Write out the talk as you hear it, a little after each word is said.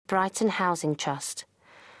Brighton Housing Trust.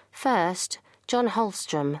 First, John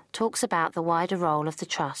Holstrom talks about the wider role of the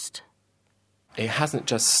Trust. It hasn't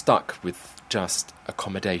just stuck with just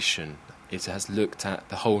accommodation. It has looked at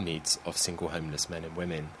the whole needs of single homeless men and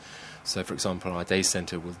women. So, for example, our day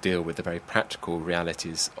centre will deal with the very practical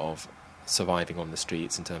realities of surviving on the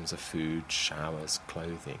streets in terms of food, showers,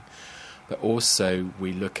 clothing. But also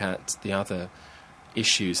we look at the other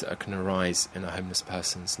issues that can arise in a homeless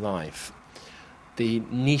person's life. The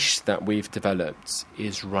niche that we've developed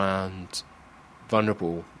is around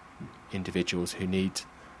vulnerable individuals who need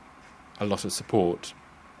a lot of support.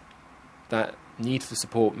 That need for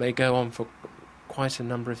support may go on for quite a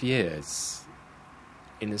number of years,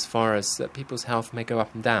 in as far as that people's health may go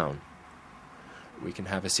up and down. We can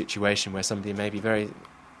have a situation where somebody may be very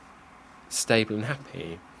stable and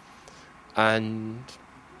happy, and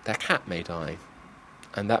their cat may die,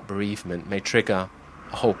 and that bereavement may trigger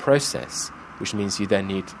a whole process, which means you then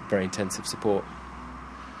need very intensive support.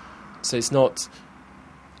 So it's not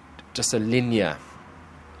just a linear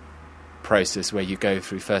process where you go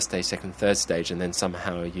through first stage, second, third stage, and then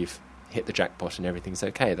somehow you've hit the jackpot and everything's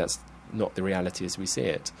okay. That's not the reality as we see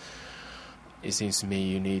it. It seems to me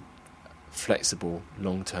you need flexible,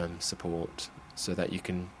 long-term support so that you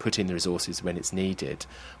can put in the resources when it's needed,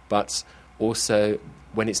 but also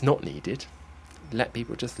when it's not needed, let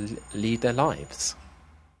people just lead their lives.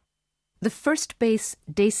 The First Base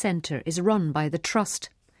Day Centre is run by the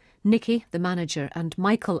Trust. Nikki, the manager, and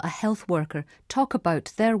Michael, a health worker, talk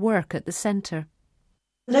about their work at the centre.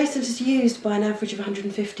 The day centre is used by an average of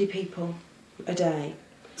 150 people a day.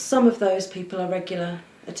 Some of those people are regular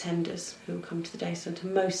attenders who will come to the day centre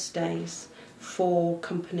most days for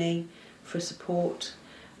company, for support,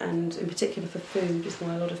 and in particular for food is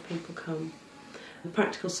why a lot of people come. The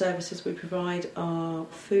practical services we provide are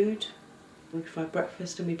food, we provide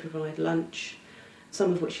breakfast and we provide lunch,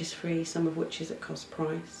 some of which is free, some of which is at cost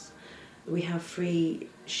price. We have free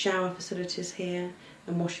shower facilities here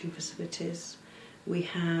and washing facilities. We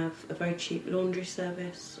have a very cheap laundry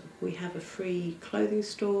service. We have a free clothing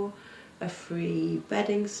store, a free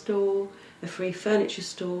bedding store, a free furniture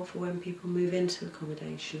store for when people move into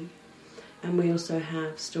accommodation. And we also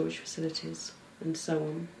have storage facilities and so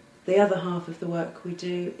on. The other half of the work we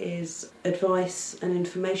do is advice and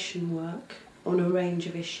information work on a range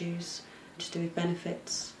of issues to do with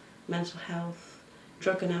benefits, mental health,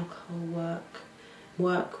 drug and alcohol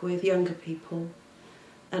work with younger people,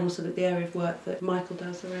 and also the area of work that Michael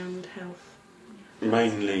does around health.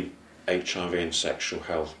 Mainly HIV and sexual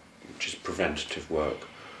health, which is preventative work,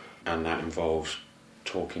 and that involves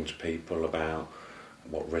talking to people about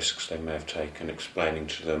what risks they may have taken, explaining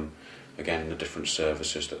to them, again, the different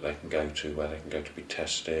services that they can go to, where they can go to be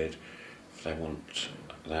tested, if they want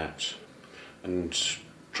that, and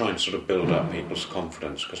try and sort of build up people's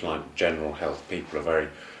confidence, because like general health, people are very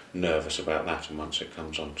nervous about that, and once it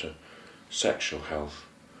comes on to sexual health,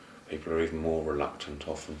 people are even more reluctant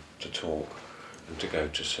often to talk and to go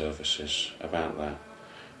to services about that.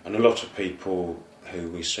 And a lot of people who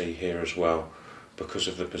we see here as well, because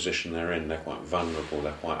of the position they're in, they're quite vulnerable,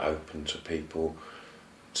 they're quite open to people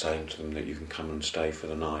saying to them that you can come and stay for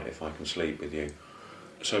the night if I can sleep with you.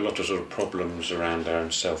 So a lot of sort of problems around their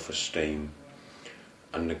own self-esteem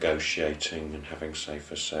and negotiating and having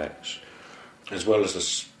safer sex, as well as the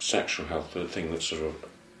sexual health, the thing that's sort of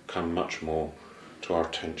come much more to our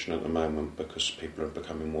attention at the moment because people are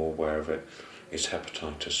becoming more aware of it, is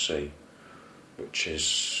hepatitis C, which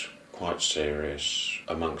is quite serious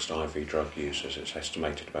amongst IV drug users. It's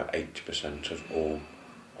estimated about 80% of all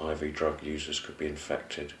IV drug users could be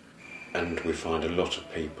infected, and we find a lot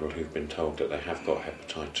of people who've been told that they have got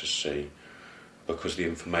hepatitis C, because the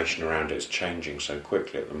information around it is changing so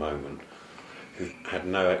quickly at the moment, who've had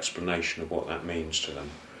no explanation of what that means to them.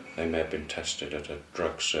 They may have been tested at a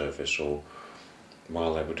drug service or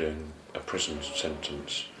while they were doing a prison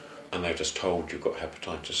sentence, and they're just told you've got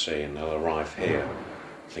hepatitis C, and they'll arrive here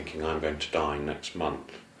thinking I'm going to die next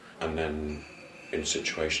month, and then in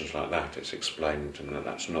situations like that it's explaining to them that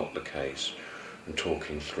that's not the case, and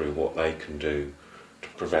talking through what they can do to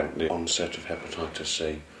prevent the onset of hepatitis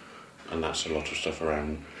C. And that's a lot of stuff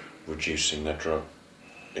around reducing their drug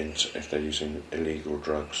if they're using illegal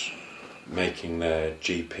drugs, making their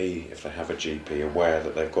GP, if they have a GP, aware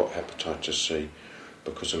that they've got hepatitis C,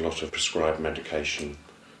 because a lot of prescribed medication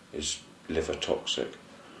is liver toxic.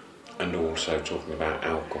 And also talking about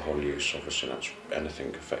alcohol use, obviously that's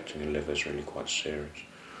anything affecting the liver is really quite serious.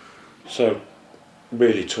 So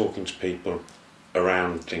really talking to people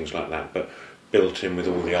around things like that, but built in with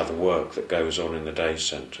all the other work that goes on in the day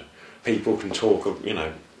centre. People can talk,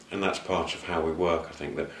 and that's part of how we work, I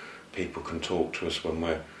think, that people can talk to us when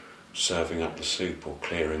we're serving up the soup or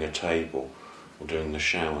clearing a table or doing the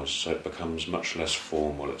showers, so it becomes much less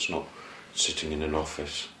formal. It's not sitting in an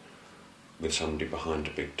office with somebody behind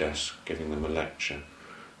a big desk giving them a lecture,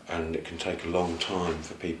 and it can take a long time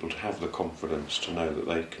for people to have the confidence to know that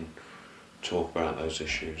they can talk about those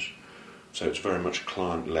issues. So it's very much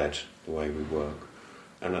client-led, the way we work,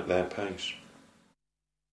 and at their pace.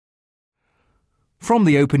 From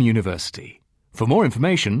the Open University. For more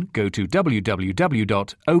information, go to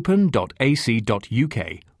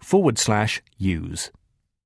www.open.ac.uk/use.